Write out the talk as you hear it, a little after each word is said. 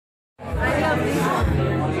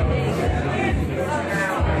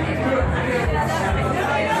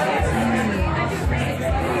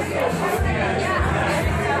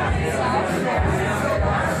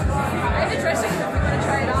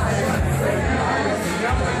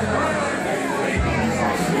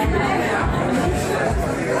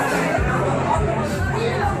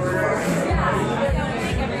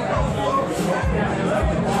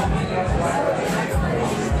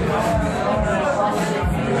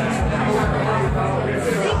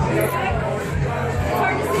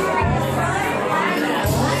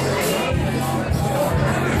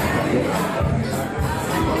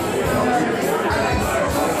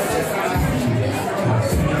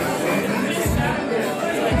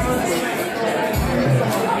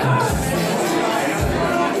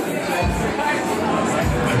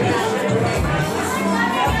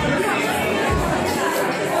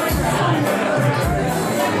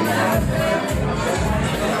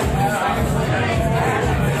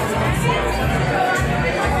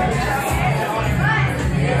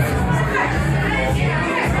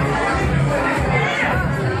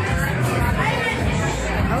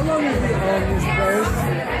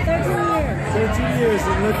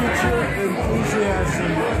Look at your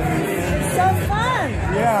enthusiasm. So fun.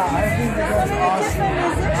 Yeah, I think that's awesome.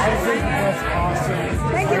 I think that's awesome.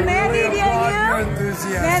 Thank you. May I video you?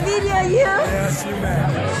 Enthusiasm. May I video you? Yes, you may.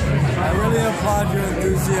 I really applaud your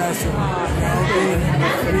enthusiasm. Being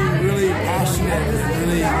really passionate and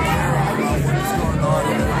really care about what's going on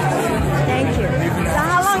in the community. Thank you. So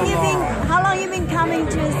how long you been coming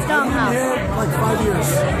to Stonehouse? Here, like 5 years.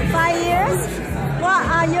 5 years? What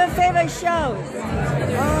are your favorite shows?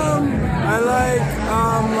 I like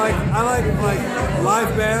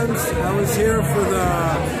live bands. I was here for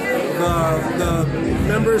the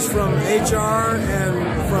members from HR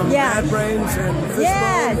and from Bad Brains and Fishbone.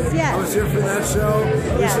 Yes. I was here for that show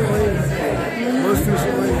recently. Most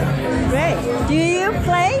recently. Great. Do you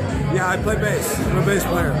play? Yeah, I play bass. I'm a bass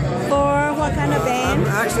player. For what kind of band? I'm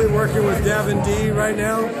actually working with Gavin D right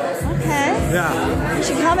now. Okay. Yeah. You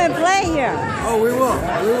should come and play here. Oh, we will.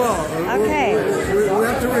 We will. Okay. We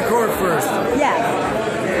have to record first. Yes.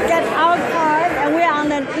 Get our card, and we're on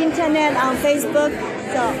the internet, on Facebook,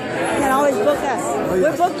 so you can always book us. Oh, yes.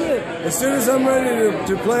 We'll book you. As soon as I'm ready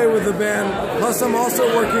to play with the band, plus I'm also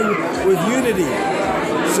working with Unity.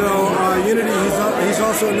 So Unity, he's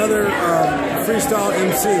also another freestyle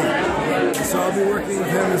MC. So I'll be working with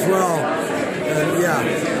him as well. Yeah.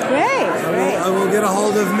 Great. I will get a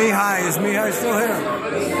hold of Mihai. Is Mihai still here?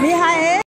 Mihai is?